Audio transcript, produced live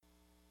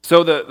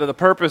So the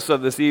purpose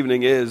of this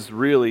evening is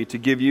really to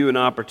give you an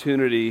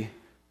opportunity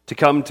to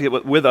come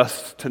with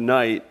us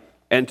tonight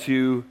and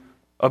to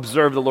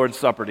observe the Lord's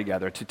Supper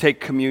together, to take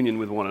communion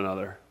with one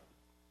another.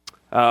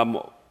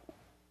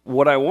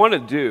 What I want to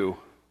do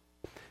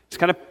is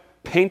kind of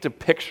paint a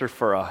picture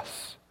for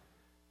us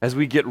as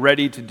we get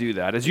ready to do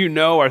that. As you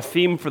know, our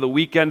theme for the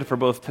weekend, for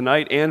both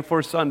tonight and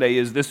for Sunday,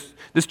 is this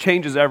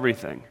changes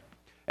everything.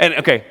 And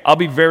okay, I'll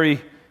be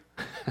very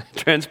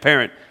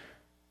transparent.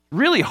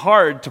 Really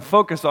hard to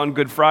focus on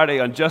Good Friday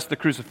on just the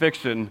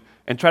crucifixion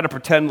and try to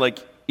pretend like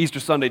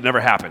Easter Sunday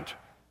never happened.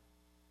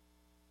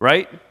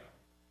 Right?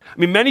 I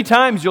mean, many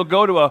times you'll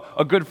go to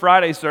a Good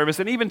Friday service,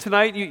 and even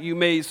tonight you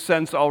may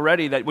sense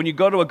already that when you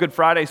go to a Good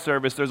Friday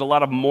service, there's a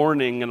lot of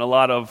mourning and a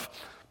lot of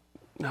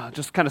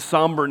just kind of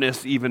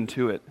somberness even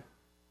to it.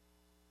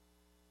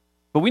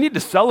 But we need to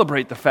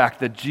celebrate the fact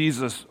that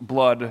Jesus'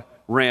 blood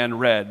ran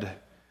red.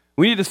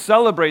 We need to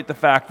celebrate the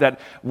fact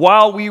that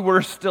while we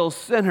were still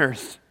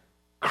sinners,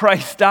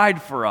 Christ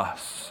died for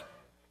us.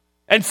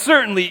 And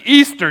certainly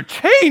Easter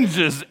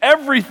changes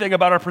everything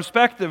about our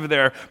perspective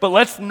there, but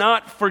let's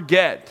not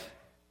forget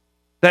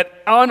that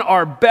on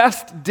our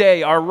best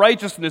day, our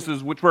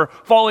righteousnesses, which were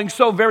falling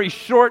so very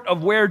short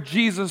of where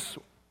Jesus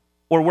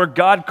or where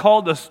God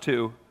called us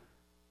to,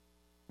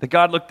 that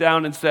God looked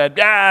down and said,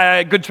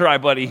 good try,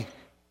 buddy.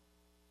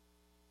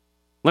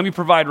 Let me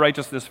provide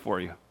righteousness for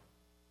you.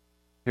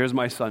 Here's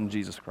my son,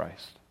 Jesus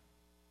Christ.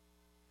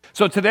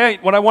 So today,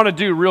 what I want to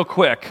do real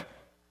quick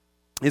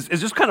is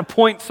just kind of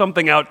point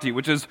something out to you,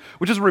 which is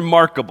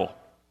remarkable.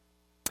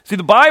 See,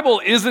 the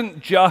Bible isn't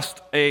just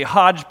a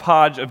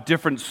hodgepodge of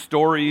different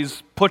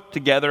stories put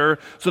together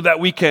so that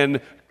we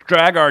can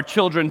drag our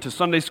children to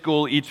Sunday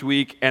school each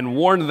week and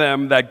warn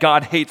them that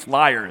God hates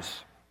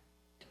liars.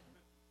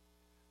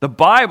 The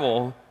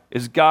Bible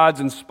is God's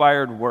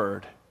inspired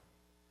word.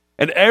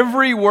 And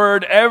every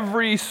word,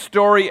 every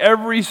story,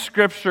 every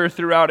scripture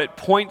throughout it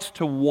points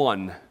to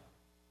one.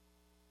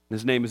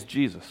 His name is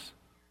Jesus.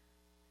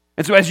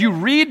 And so as you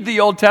read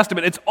the Old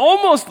Testament, it's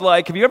almost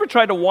like, have you ever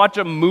tried to watch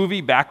a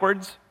movie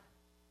backwards?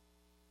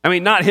 I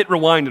mean, not hit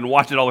rewind and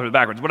watch it all the way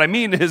backwards. What I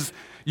mean is,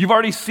 you've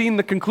already seen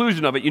the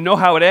conclusion of it. You know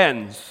how it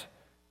ends.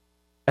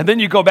 And then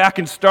you go back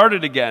and start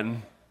it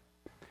again.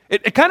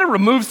 It kind of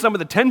removes some of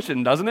the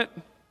tension, doesn't it?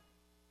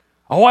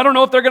 Oh, I don't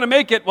know if they're going to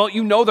make it. Well,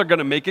 you know they're going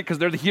to make it because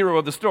they're the hero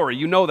of the story.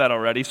 You know that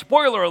already.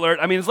 Spoiler alert.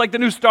 I mean, it's like the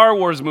new Star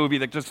Wars movie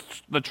that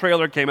the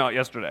trailer came out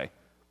yesterday.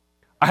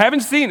 I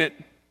haven't seen it,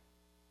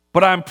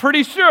 but I'm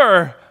pretty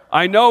sure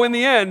I know in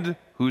the end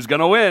who's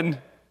going to win.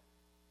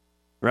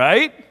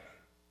 Right?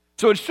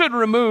 So it should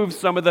remove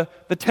some of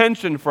the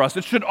tension for us.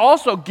 It should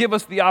also give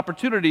us the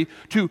opportunity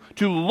to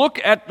look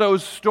at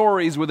those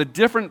stories with a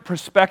different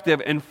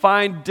perspective and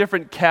find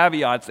different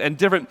caveats and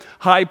different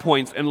high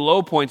points and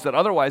low points that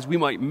otherwise we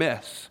might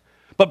miss.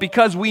 But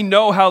because we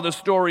know how the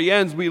story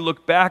ends, we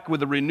look back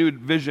with a renewed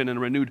vision and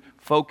a renewed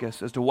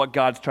focus as to what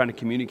God's trying to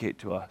communicate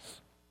to us.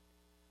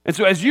 And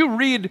so as you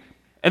read,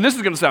 and this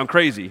is going to sound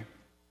crazy,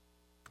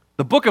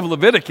 the book of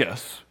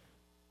Leviticus,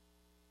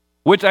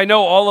 which I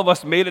know all of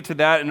us made it to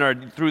that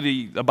through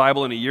the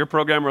Bible in a Year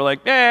program. We're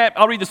like,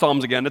 I'll read the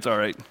Psalms again. It's all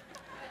right.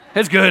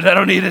 It's good. I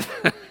don't need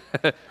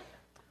it.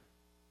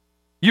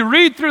 You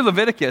read through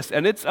Leviticus,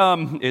 and it's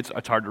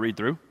hard to read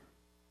through.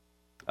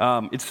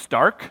 It's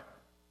stark, a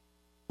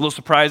little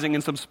surprising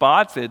in some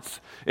spots.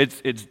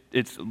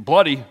 It's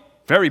bloody,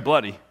 very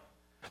bloody.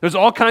 There's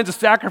all kinds of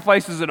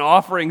sacrifices and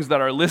offerings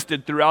that are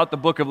listed throughout the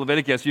book of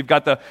Leviticus. You've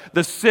got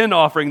the sin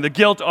offering, the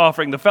guilt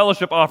offering, the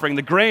fellowship offering,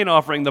 the grain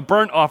offering, the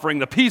burnt offering,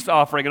 the peace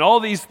offering, and all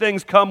these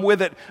things come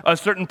with it a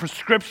certain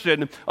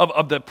prescription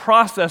of the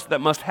process that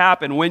must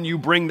happen when you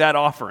bring that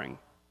offering.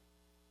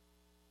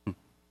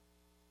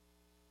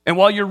 And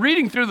while you're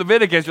reading through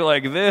Leviticus, you're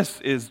like,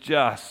 this is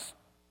just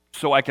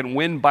so I can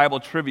win Bible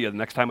trivia the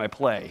next time I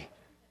play.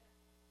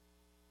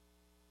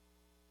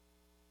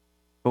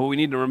 But what we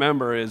need to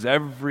remember is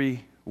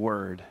every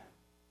word,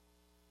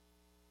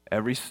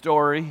 every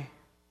story,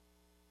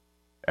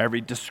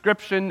 every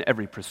description,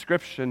 every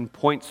prescription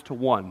points to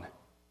one.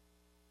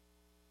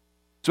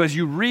 So as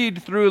you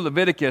read through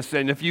Leviticus,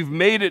 and if you've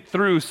made it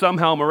through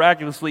somehow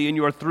miraculously and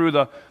you're through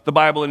the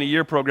Bible in a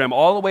Year program,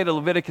 all the way to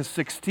Leviticus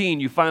 16,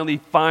 you finally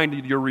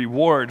find your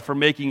reward for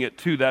making it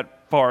to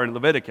that far in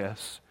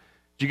Leviticus.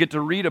 You get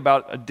to read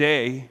about a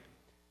day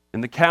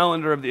in the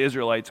calendar of the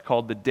Israelites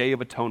called the Day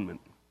of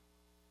Atonement.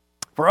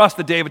 For us,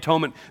 the Day of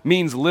Atonement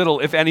means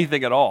little, if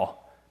anything at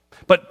all.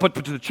 But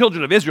to the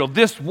children of Israel,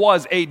 this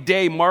was a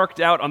day marked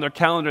out on their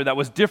calendar that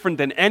was different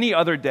than any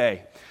other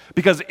day.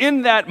 Because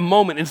in that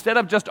moment, instead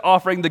of just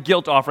offering the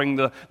guilt offering,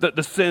 the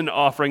sin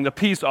offering, the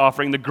peace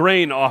offering, the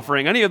grain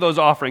offering, any of those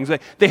offerings,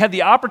 they had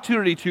the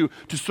opportunity to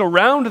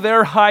surround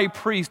their high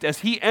priest as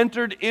he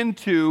entered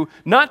into,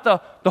 not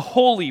the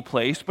holy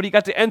place, but he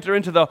got to enter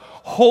into the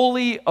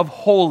Holy of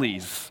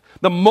Holies.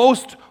 The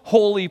most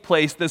holy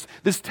place, this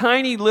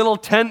tiny little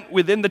tent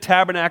within the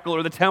tabernacle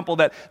or the temple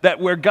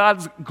that where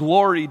God's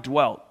glory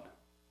dwelt.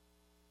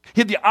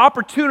 He had the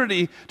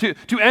opportunity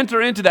to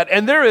enter into that.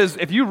 And there is,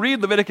 if you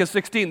read Leviticus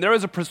 16, there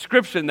is a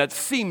prescription that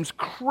seems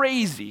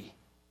crazy.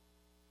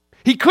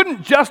 He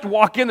couldn't just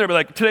walk in there and be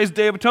like, today's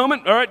Day of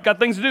Atonement, all right, got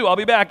things to do, I'll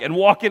be back, and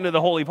walk into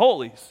the Holy of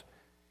Holies.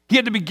 He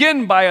had to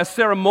begin by a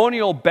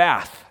ceremonial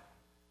bath.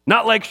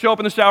 Not like show up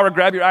in the shower,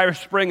 grab your Irish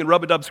Spring, and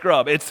rub-a-dub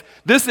scrub.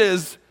 This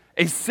is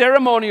a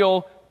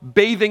ceremonial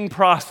bathing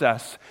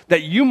process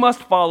that you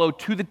must follow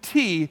to the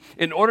T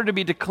in order to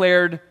be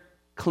declared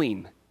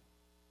clean.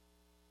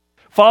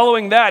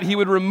 Following that, he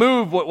would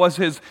remove what was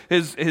his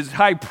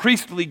high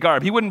priestly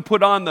garb. He wouldn't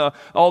put on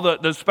all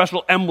the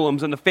special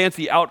emblems and the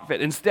fancy outfit.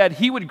 Instead,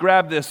 he would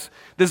grab this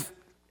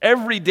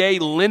everyday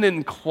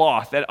linen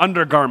cloth and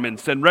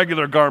undergarments and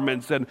regular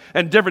garments and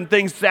different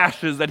things,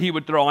 sashes that he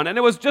would throw on. And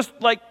it was just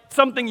like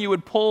something you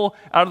would pull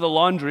out of the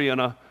laundry on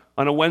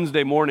a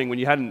Wednesday morning when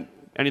you hadn't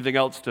anything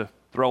else to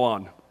throw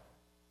on.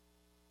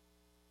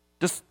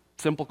 Just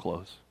simple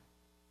clothes.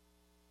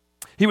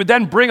 He would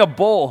then bring a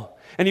bull,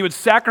 and he would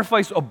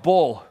sacrifice a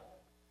bull.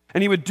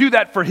 And he would do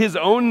that for his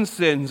own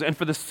sins and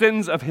for the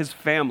sins of his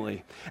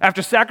family.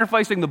 After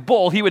sacrificing the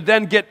bull, he would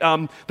then get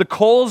the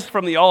coals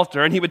from the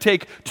altar, and he would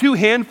take 2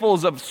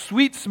 handfuls of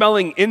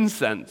sweet-smelling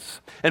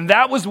incense. And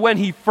that was when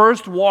he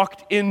first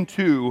walked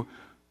into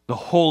the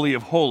Holy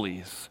of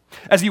Holies.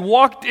 As he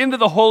walked into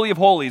the Holy of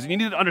Holies, and you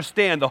need to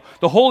understand,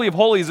 the Holy of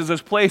Holies is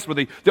this place where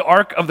the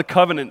Ark of the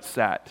Covenant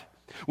sat,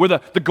 where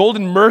the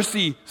golden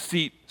mercy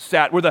seat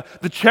sat, where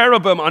the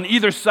cherubim on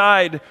either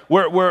side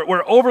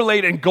were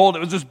overlaid in gold. It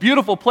was this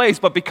beautiful place,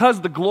 but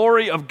because the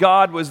glory of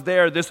God was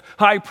there, this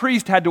high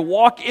priest had to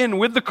walk in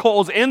with the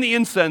coals and the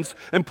incense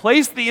and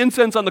place the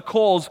incense on the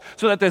coals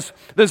so that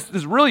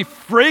this really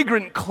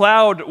fragrant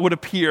cloud would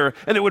appear,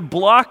 and it would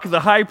block the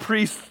high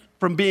priest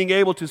from being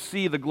able to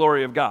see the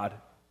glory of God.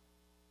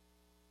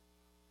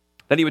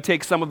 Then he would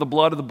take some of the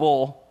blood of the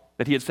bull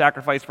that he had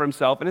sacrificed for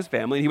himself and his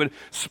family, and he would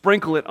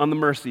sprinkle it on the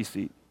mercy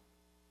seat.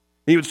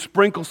 He would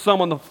sprinkle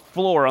some on the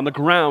floor, on the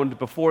ground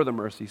before the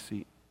mercy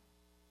seat.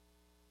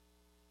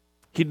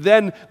 He'd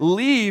then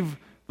leave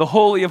the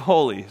Holy of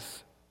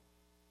Holies,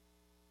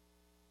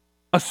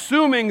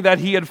 assuming that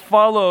he had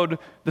followed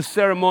the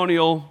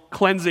ceremonial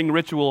cleansing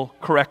ritual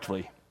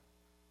correctly.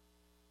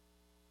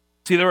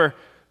 See, there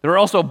were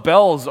also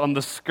bells on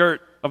the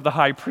skirt of the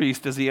high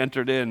priest as he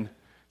entered in,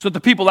 so that the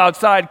people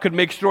outside could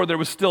make sure there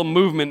was still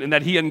movement and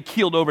that he hadn't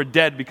keeled over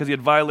dead because he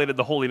had violated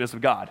the holiness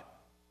of God.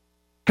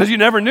 Because you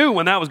never knew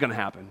when that was going to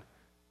happen.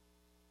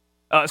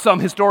 Some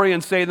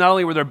historians say not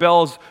only were there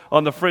bells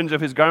on the fringe of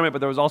his garment, but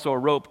there was also a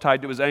rope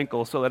tied to his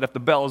ankle so that if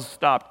the bells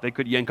stopped, they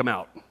could yank him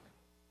out.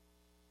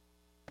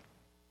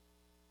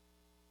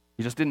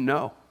 He just didn't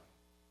know.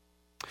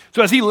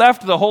 So as he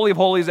left the Holy of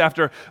Holies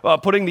after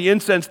putting the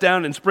incense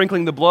down and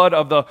sprinkling the blood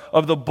of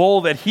the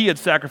bull that he had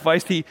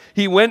sacrificed,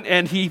 he went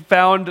and he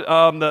found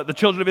the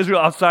children of Israel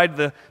outside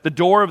the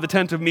door of the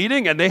tent of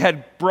meeting, and they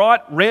had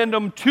brought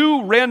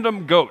 2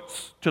 random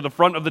goats to the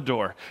front of the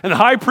door. And the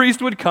high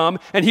priest would come,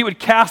 and he would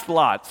cast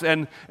lots.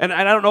 And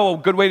I don't know a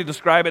good way to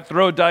describe it,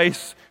 throw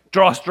dice,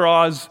 draw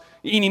straws,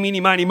 eeny, meeny,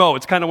 miny, mo.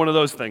 It's kind of one of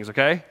those things,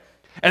 okay?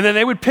 And then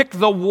they would pick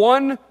the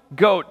one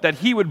goat that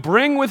he would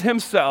bring with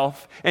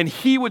himself, and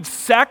he would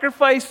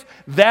sacrifice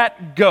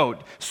that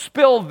goat,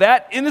 spill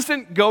that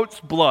innocent goat's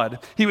blood.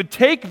 He would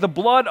take the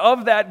blood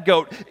of that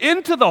goat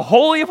into the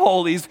Holy of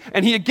Holies,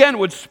 and he again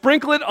would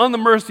sprinkle it on the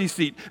mercy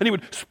seat, and he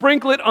would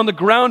sprinkle it on the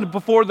ground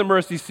before the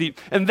mercy seat.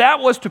 And that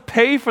was to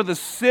pay for the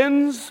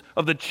sins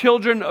of the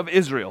children of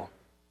Israel.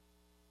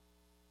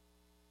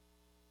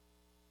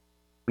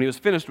 When he was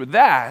finished with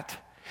that,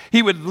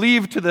 he would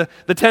leave to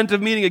the tent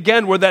of meeting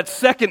again, where that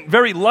second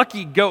very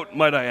lucky goat,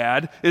 might I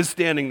add, is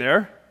standing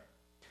there.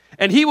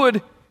 And he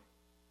would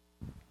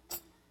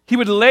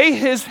lay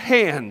his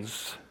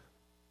hands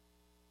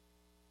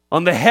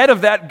on the head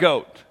of that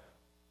goat,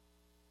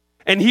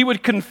 and he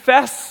would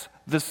confess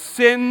the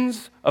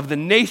sins of the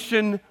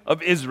nation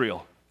of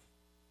Israel.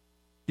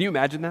 Can you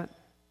imagine that?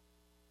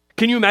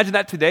 Can you imagine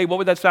that today? What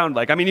would that sound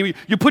like? I mean,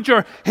 you put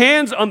your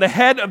hands on the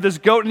head of this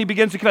goat and he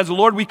begins to confess,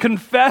 Lord, we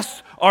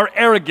confess our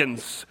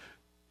arrogance.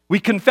 We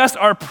confess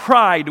our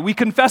pride. We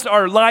confess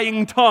our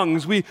lying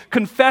tongues. We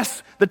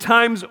confess the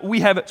times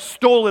we have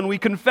stolen. We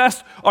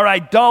confess our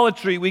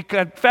idolatry. We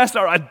confess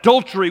our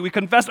adultery. We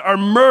confess our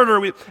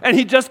murder. And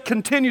he just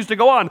continues to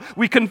go on.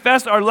 We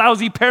confess our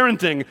lousy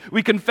parenting.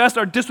 We confess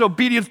our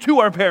disobedience to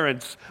our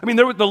parents. I mean,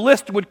 the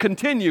list would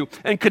continue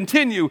and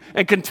continue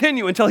and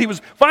continue until he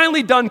was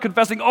finally done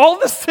confessing all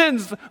the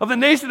sins of the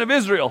nation of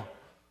Israel.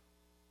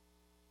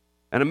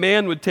 And a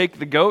man would take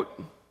the goat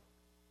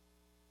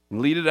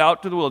and lead it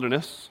out to the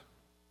wilderness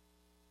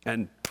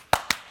and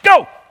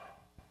go!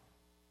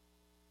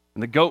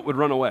 And the goat would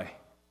run away,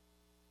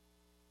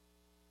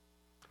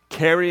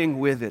 carrying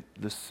with it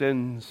the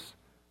sins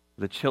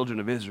of the children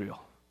of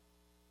Israel.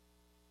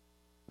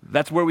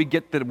 That's where we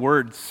get the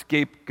word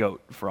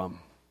scapegoat from.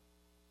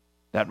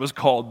 That was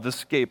called the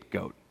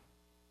scapegoat.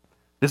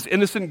 This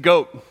innocent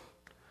goat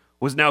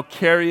was now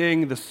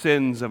carrying the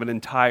sins of an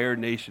entire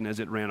nation as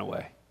it ran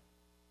away.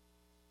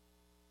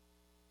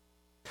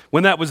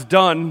 When that was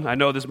done, I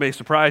know this may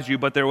surprise you,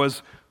 but there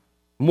was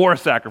more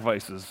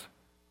sacrifices,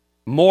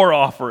 more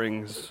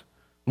offerings,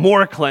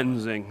 more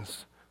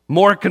cleansings,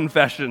 more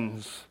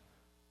confessions,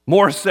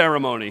 more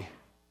ceremony,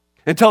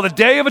 until the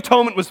Day of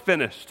Atonement was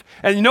finished.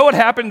 And you know what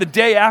happened the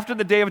day after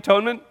the Day of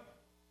Atonement?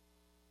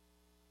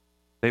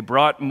 They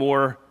brought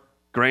more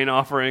grain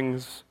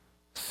offerings,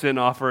 sin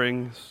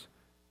offerings,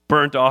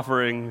 burnt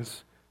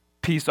offerings,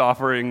 peace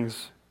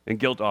offerings, and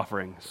guilt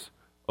offerings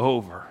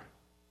over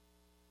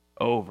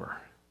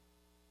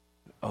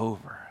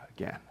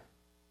again.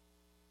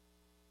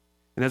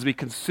 And as we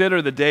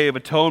consider the Day of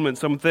Atonement,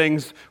 some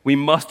things we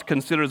must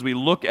consider as we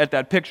look at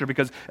that picture,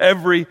 because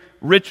every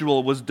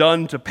ritual was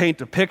done to paint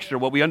a picture.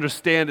 What we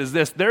understand is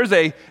this: there's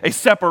a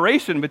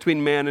separation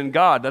between man and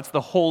God. That's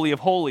the Holy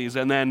of Holies,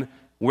 and then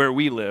where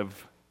we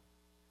live.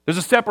 There's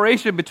a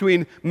separation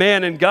between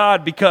man and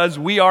God because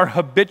we are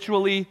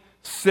habitually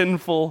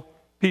sinful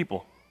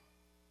people.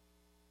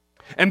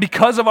 And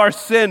because of our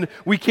sin,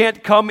 we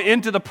can't come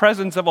into the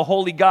presence of a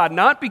holy God,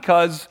 not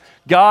because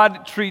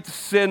God treats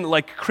sin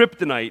like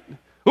kryptonite.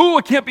 Ooh,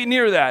 I can't be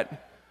near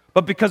that.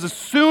 But because as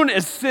soon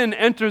as sin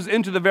enters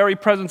into the very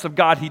presence of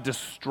God, he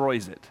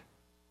destroys it.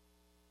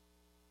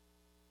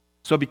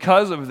 So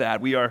because of that,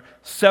 we are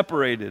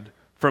separated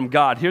from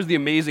God. Here's the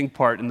amazing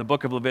part in the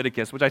book of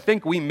Leviticus, which I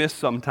think we miss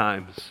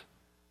sometimes.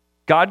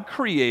 God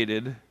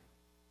created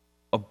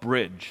a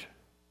bridge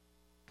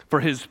for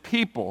his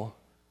people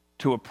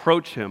to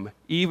approach him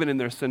even in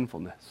their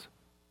sinfulness.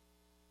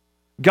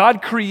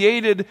 God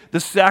created the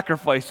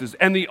sacrifices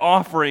and the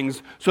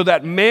offerings so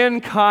that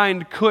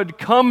mankind could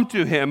come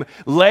to him,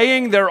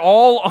 laying their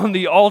all on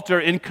the altar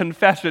in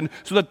confession,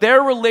 so that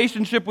their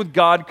relationship with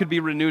God could be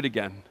renewed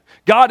again.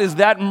 God is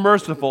that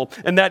merciful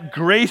and that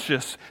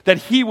gracious that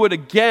he would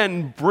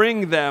again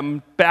bring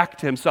them back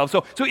to himself.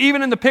 So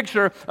even in the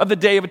picture of the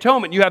Day of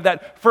Atonement, you have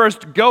that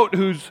first goat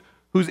whose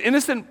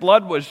innocent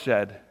blood was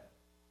shed.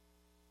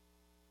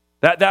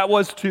 That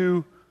was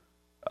to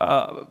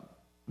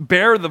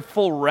bear the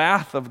full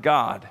wrath of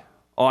God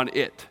on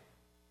it.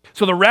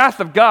 So the wrath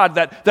of God,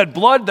 that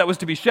blood that was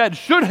to be shed,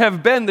 should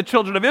have been the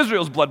children of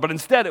Israel's blood, but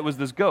instead it was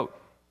this goat.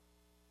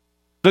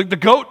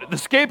 The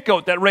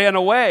scapegoat that ran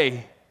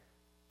away.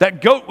 That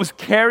goat was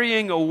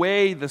carrying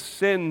away the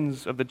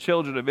sins of the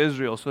children of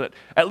Israel, so that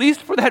at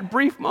least for that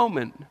brief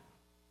moment,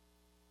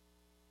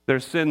 their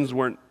sins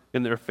weren't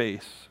in their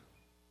face.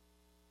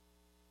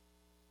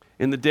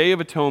 In the Day of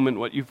Atonement,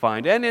 what you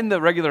find, and in the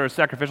regular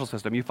sacrificial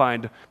system, you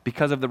find,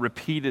 because of the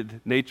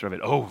repeated nature of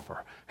it,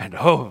 over and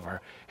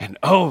over and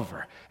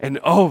over and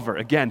over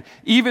again.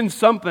 Even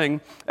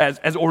something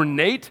as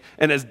ornate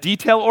and as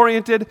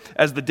detail-oriented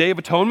as the Day of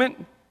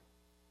Atonement,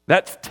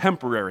 that's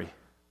temporary.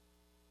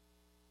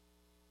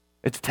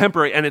 It's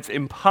temporary, and it's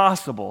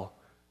impossible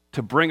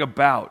to bring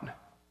about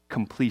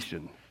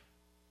completion.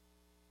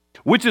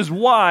 Which is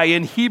why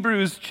in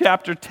Hebrews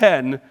chapter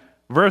 10,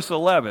 verse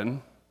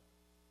 11,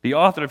 the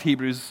author of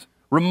Hebrews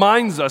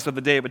reminds us of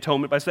the Day of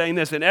Atonement by saying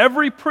this: "And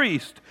every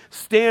priest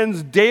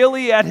stands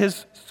daily at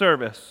his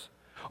service,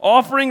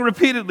 offering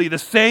repeatedly the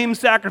same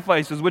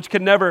sacrifices which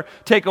can never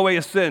take away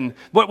a sin."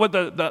 What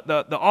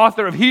the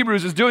author of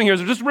Hebrews is doing here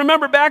is just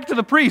remember back to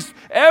the priest.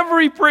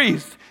 Every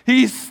priest,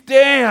 he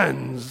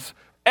stands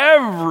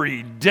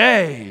every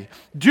day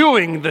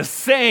doing the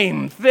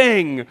same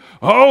thing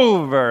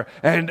over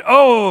and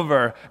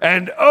over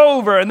and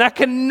over, and that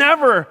can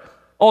never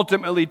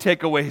ultimately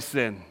take away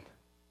sin.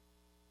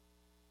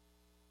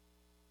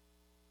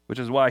 Which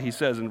is why he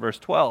says in verse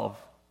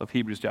 12 of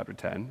Hebrews chapter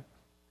 10,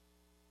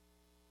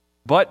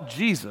 "But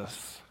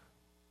Jesus,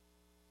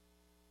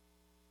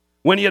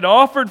 when he had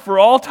offered for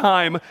all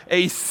time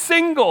a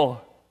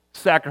single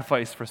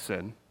sacrifice for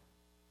sin,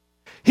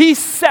 he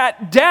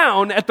sat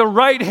down at the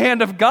right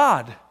hand of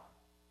God."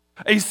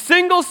 A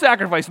single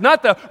sacrifice,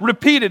 not the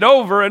repeated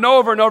over and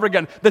over and over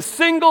again. The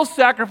single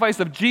sacrifice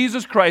of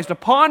Jesus Christ,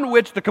 upon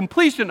which the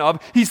completion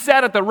of, he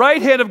sat at the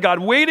right hand of God,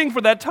 waiting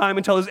for that time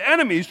until his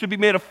enemies should be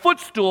made a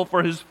footstool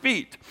for his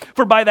feet.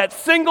 For by that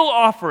single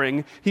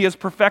offering, he has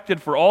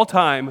perfected for all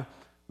time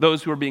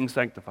those who are being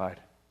sanctified.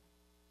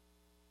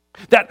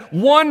 That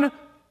one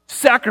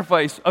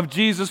sacrifice of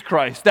Jesus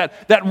Christ,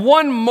 that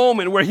one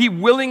moment where he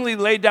willingly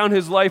laid down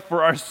his life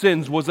for our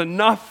sins, was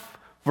enough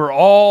for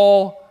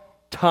all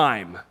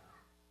time.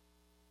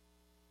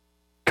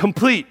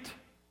 Complete.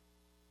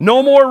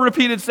 No more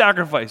repeated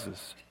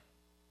sacrifices.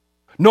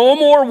 No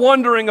more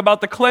wondering about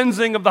the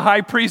cleansing of the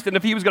high priest and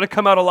if he was going to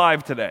come out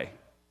alive today.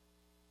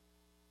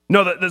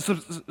 No,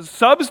 the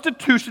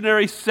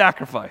substitutionary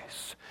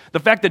sacrifice, the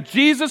fact that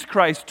Jesus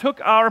Christ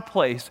took our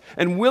place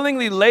and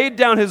willingly laid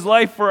down his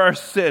life for our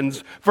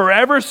sins,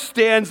 forever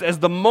stands as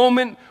the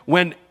moment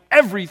when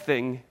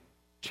everything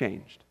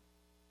changed.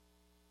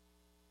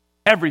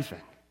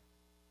 Everything.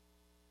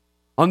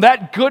 On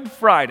that Good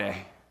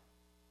Friday,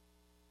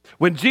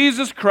 when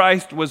Jesus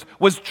Christ was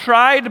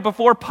tried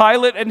before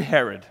Pilate and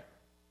Herod,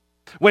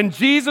 when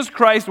Jesus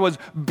Christ was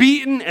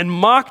beaten and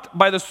mocked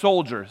by the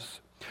soldiers,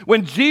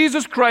 when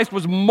Jesus Christ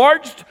was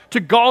marched to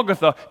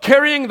Golgotha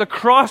carrying the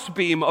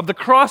crossbeam of the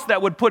cross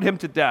that would put him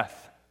to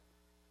death,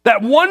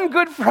 That one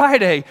Good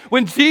Friday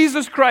when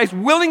Jesus Christ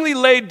willingly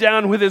laid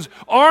down with his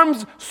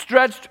arms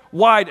stretched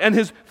wide and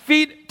his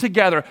feet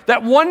together.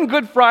 That one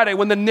Good Friday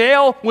when the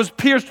nail was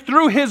pierced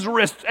through his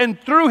wrists and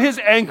through his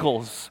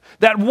ankles.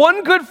 That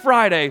one Good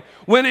Friday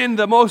when in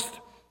the most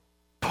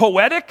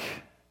poetic,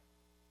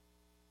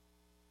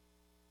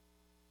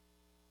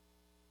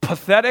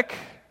 pathetic,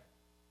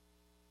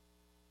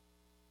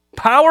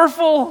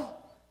 powerful,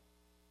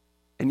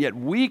 and yet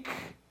weak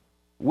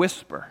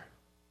whisper,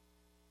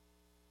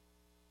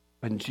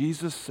 when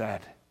Jesus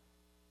said,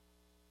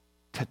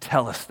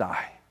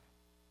 "Tetelestai."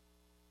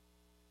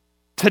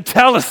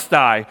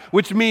 Tetelestai,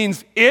 which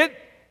means it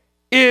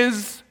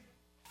is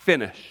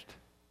finished.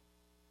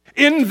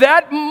 In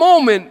that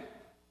moment,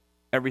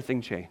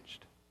 everything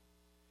changed.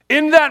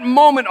 In that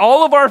moment,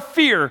 all of our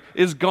fear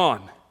is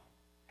gone.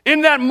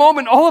 In that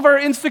moment, all of our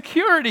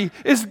insecurity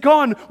is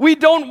gone. We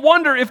don't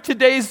wonder if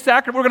today's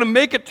sacrifice, we're going to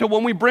make it to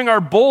when we bring our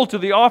bull to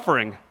the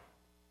offering.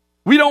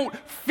 We don't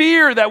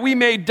fear that we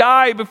may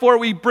die before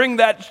we bring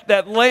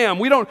that lamb.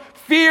 We don't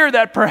fear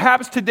that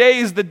perhaps today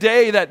is the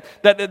day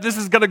that this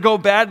is going to go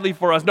badly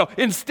for us. No,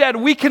 instead,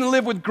 we can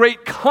live with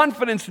great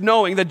confidence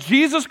knowing that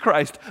Jesus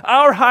Christ,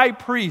 our high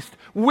priest,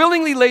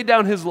 willingly laid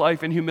down his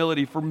life in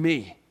humility for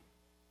me.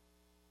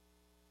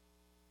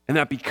 And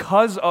that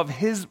because of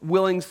his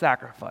willing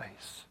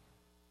sacrifice,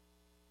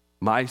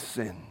 my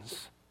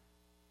sins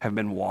have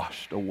been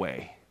washed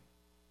away.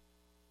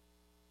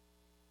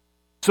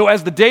 So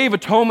as the Day of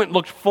Atonement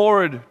looked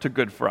forward to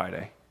Good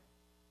Friday,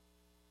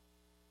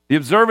 the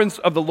observance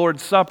of the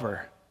Lord's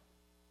Supper,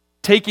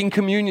 taking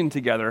communion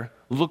together,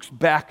 looks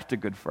back to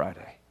Good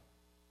Friday.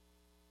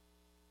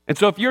 And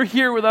so if you're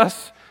here with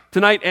us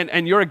tonight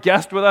and you're a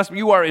guest with us,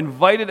 you are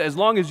invited, as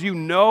long as you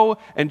know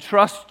and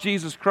trust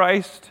Jesus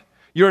Christ,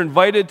 you're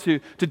invited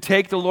to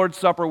take the Lord's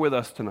Supper with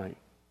us tonight.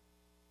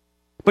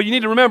 But you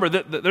need to remember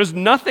that there's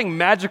nothing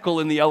magical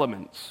in the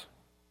elements.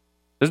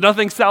 There's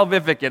nothing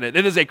salvific in it.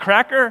 It is a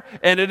cracker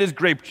and it is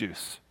grape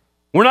juice.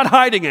 We're not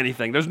hiding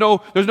anything. There's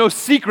no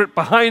secret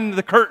behind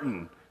the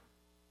curtain.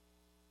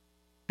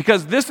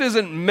 Because this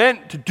isn't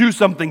meant to do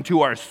something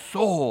to our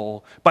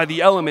soul by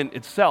the element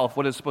itself.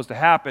 What is supposed to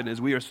happen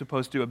is we are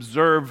supposed to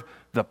observe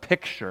the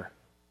picture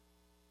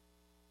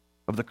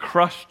of the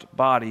crushed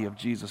body of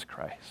Jesus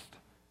Christ,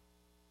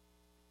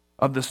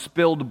 of the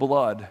spilled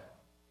blood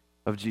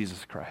of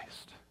Jesus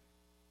Christ.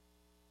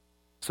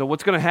 So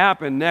what's going to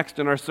happen next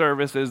in our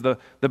service is the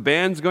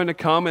band's going to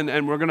come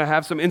and we're going to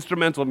have some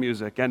instrumental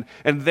music. And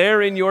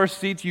there in your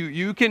seats,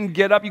 you can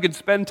get up, you can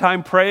spend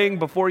time praying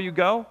before you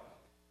go.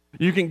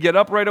 You can get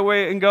up right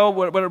away and go,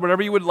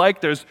 whatever you would like.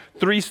 There's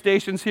 3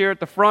 stations here at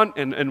the front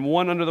and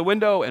one under the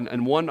window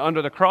and one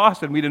under the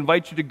cross. And we'd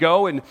invite you to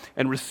go and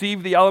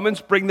receive the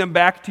elements, bring them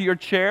back to your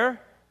chair.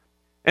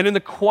 And in the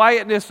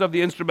quietness of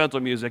the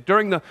instrumental music,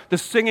 during the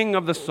singing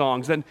of the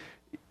songs, then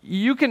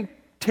you can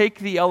take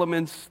the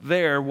elements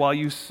there while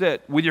you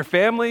sit with your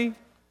family,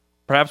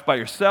 perhaps by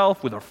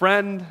yourself, with a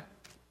friend.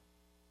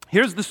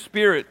 Here's the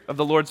spirit of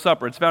the Lord's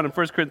Supper. It's found in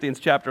 1 Corinthians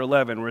chapter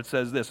 11, where it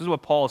says this. This is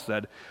what Paul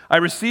said. "I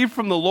received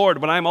from the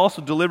Lord what I am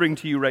also delivering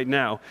to you right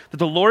now, that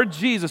the Lord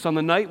Jesus, on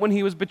the night when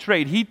he was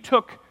betrayed, he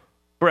took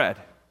bread.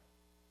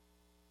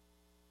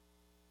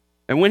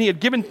 And when he had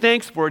given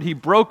thanks for it, he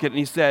broke it, and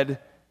he said,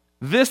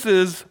 'This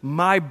is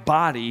my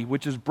body,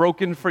 which is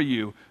broken for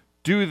you.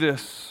 Do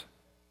this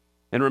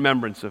in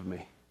remembrance of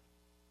me.'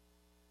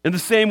 In the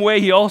same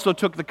way, he also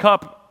took the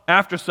cup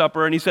after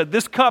supper, and he said,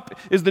 'This cup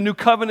is the new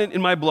covenant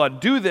in my blood.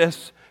 Do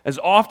this as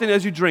often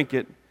as you drink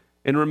it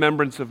in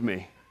remembrance of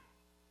me.'"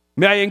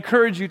 May I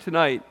encourage you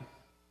tonight,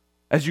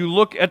 as you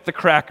look at the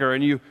cracker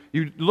and you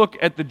look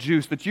at the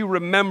juice, that you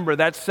remember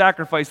that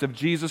sacrifice of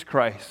Jesus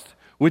Christ,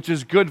 which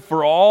is good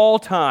for all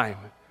time,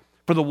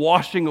 for the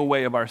washing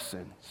away of our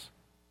sins.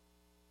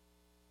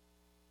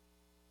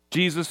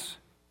 Jesus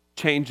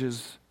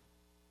changes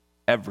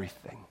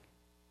everything.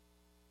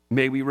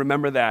 May we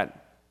remember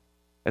that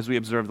as we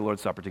observe the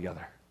Lord's Supper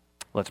together.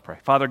 Let's pray.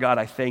 Father God,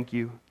 I thank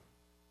you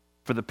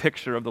for the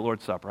picture of the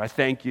Lord's Supper. I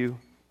thank you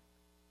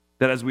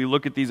that as we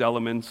look at these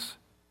elements,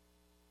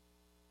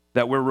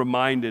 that we're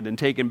reminded and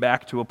taken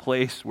back to a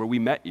place where we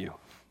met you.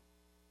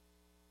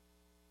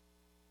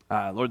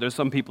 Lord, there's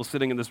some people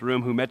sitting in this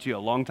room who met you a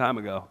long time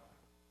ago,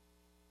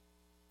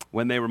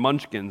 when they were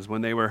munchkins,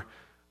 when they were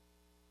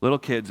little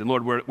kids. And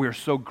Lord, we're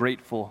so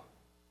grateful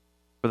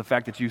for the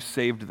fact that you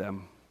saved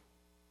them.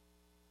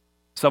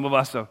 Some of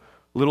us a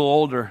little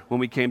older when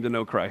we came to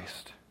know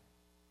Christ,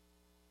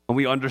 when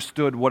we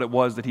understood what it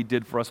was that he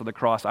did for us on the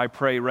cross. I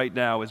pray right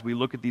now as we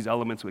look at these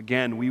elements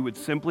again, we would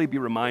simply be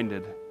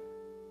reminded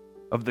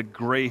of the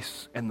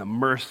grace and the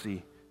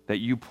mercy that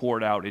you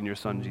poured out in your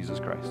Son, Jesus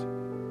Christ.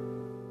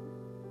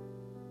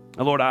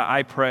 And Lord,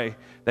 I pray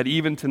that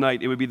even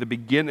tonight it would be the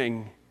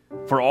beginning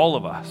for all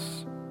of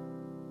us,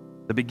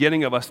 the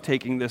beginning of us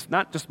taking this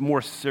not just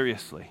more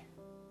seriously,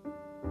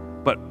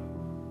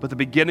 but the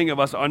beginning of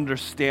us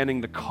understanding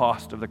the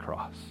cost of the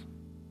cross.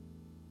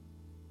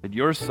 That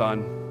your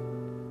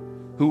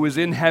Son, who was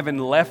in heaven,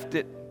 left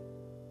it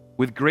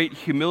with great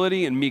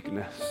humility and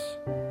meekness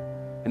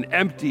and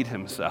emptied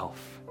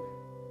himself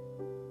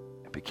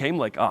and became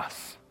like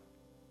us.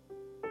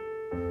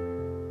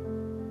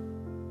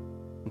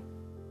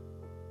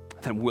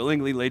 Then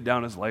willingly laid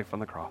down his life on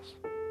the cross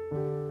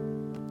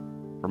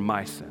for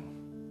my sin.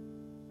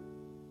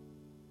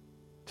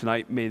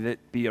 Tonight, may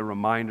that be a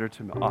reminder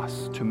to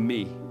us, to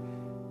me,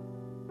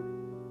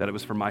 that it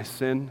was for my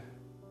sin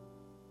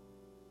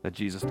that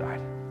Jesus died.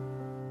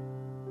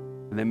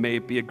 And then may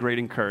it be a great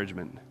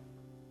encouragement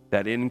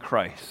that in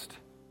Christ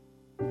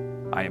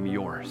I am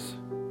yours.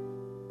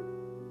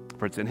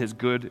 For it's in his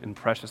good and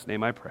precious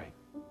name I pray.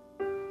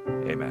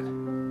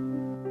 Amen.